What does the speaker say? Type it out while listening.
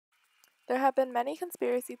There have been many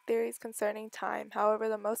conspiracy theories concerning time, however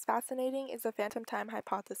the most fascinating is the phantom time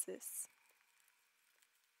hypothesis.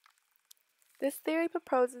 This theory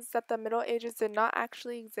proposes that the Middle Ages did not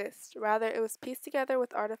actually exist, rather it was pieced together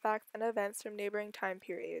with artifacts and events from neighboring time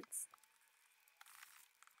periods.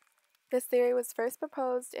 This theory was first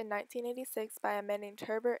proposed in 1986 by a man named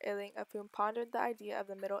Heribert Illing, of whom pondered the idea of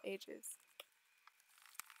the Middle Ages.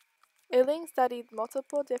 Illing studied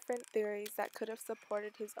multiple different theories that could have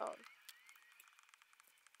supported his own.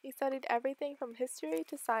 He studied everything from history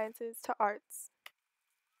to sciences to arts.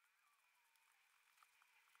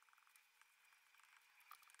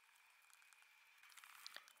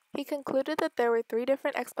 He concluded that there were three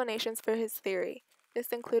different explanations for his theory.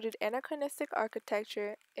 This included anachronistic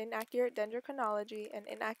architecture, inaccurate dendrochronology, and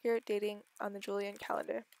inaccurate dating on the Julian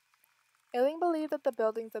calendar. Illing believed that the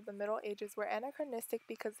buildings of the Middle Ages were anachronistic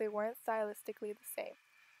because they weren't stylistically the same.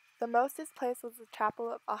 The most displaced was the Chapel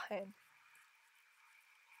of Aachen.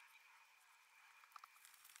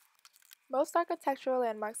 Most architectural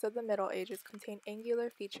landmarks of the Middle Ages contain angular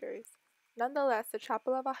features. Nonetheless, the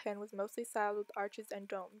Chapel of Aachen was mostly styled with arches and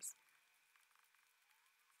domes.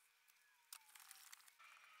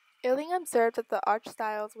 Illing observed that the arch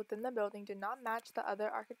styles within the building did not match the other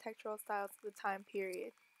architectural styles of the time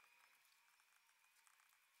period.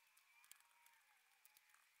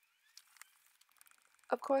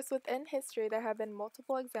 Of course, within history there have been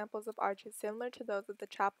multiple examples of arches similar to those of the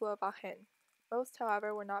Chapel of Aachen. Most,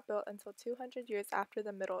 however, were not built until 200 years after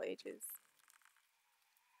the Middle Ages.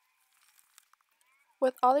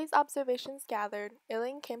 With all these observations gathered,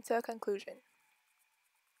 Illing came to a conclusion.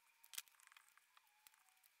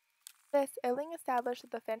 This, Illing established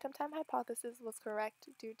that the phantom time hypothesis was correct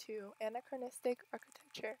due to anachronistic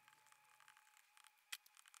architecture.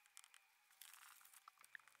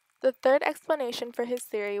 The third explanation for his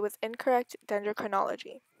theory was incorrect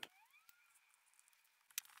dendrochronology.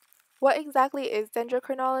 What exactly is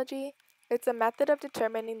dendrochronology? It's a method of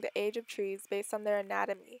determining the age of trees based on their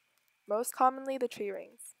anatomy, most commonly the tree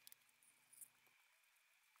rings.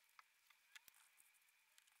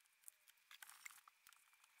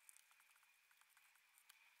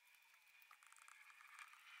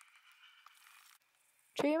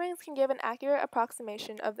 Tree rings can give an accurate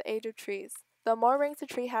approximation of the age of trees. The more rings a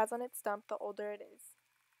tree has on its stump, the older it is.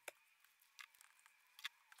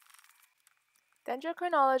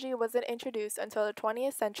 Dendrochronology wasn't introduced until the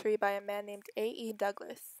 20th century by a man named A.E.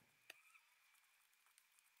 Douglas.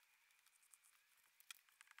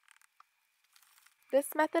 This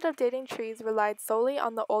method of dating trees relied solely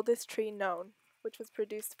on the oldest tree known, which was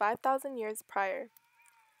produced 5,000 years prior.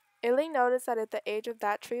 Illing noticed that if the age of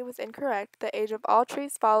that tree was incorrect, the age of all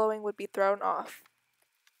trees following would be thrown off.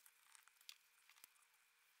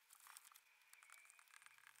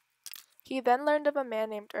 He then learned of a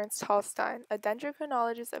man named Ernst Hallstein, a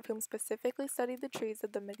dendrochronologist of whom specifically studied the trees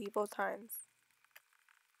of the medieval times.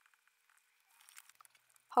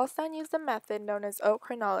 Hallstein used a method known as oak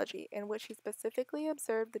chronology, in which he specifically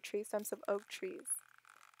observed the tree stumps of oak trees.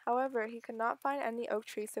 However, he could not find any oak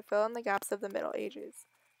trees to fill in the gaps of the Middle Ages.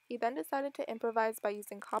 He then decided to improvise by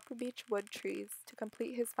using copper beech wood trees to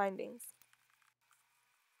complete his findings.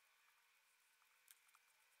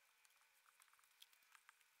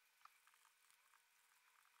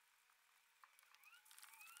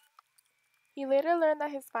 He later learned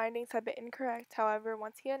that his findings had been incorrect. However,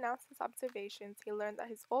 once he announced his observations, he learned that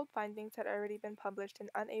his old findings had already been published and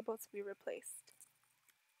unable to be replaced.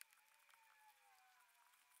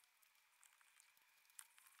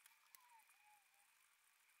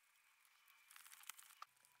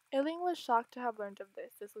 Illing was shocked to have learned of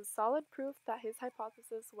this. This was solid proof that his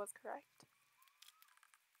hypothesis was correct.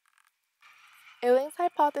 Illing's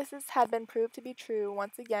hypothesis had been proved to be true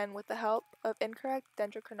once again with the help of incorrect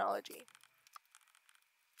dendrochronology.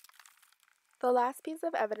 The last piece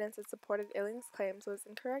of evidence that supported Illing's claims was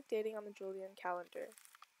incorrect dating on the Julian calendar.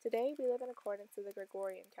 Today, we live in accordance to the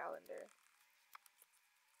Gregorian calendar.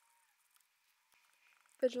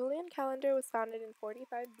 The Julian calendar was founded in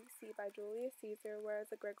 45 BC by Julius Caesar, whereas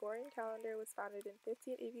the Gregorian calendar was founded in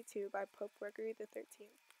 1582 by Pope Gregory XIII.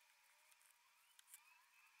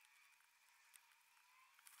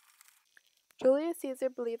 Julius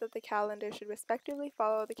Caesar believed that the calendar should respectively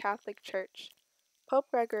follow the Catholic Church. Pope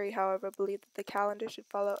Gregory, however, believed that the calendar should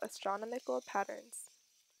follow astronomical patterns.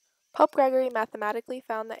 Pope Gregory mathematically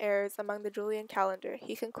found the errors among the Julian calendar.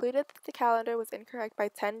 He concluded that the calendar was incorrect by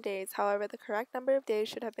 10 days, however the correct number of days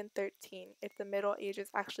should have been 13, if the Middle Ages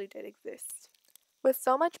actually did exist. With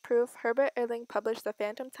so much proof, Heribert Illing published the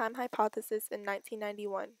phantom time hypothesis in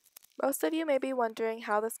 1991. Most of you may be wondering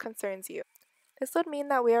how this concerns you. This would mean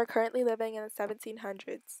that we are currently living in the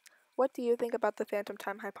 1700s. What do you think about the phantom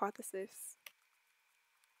time hypothesis?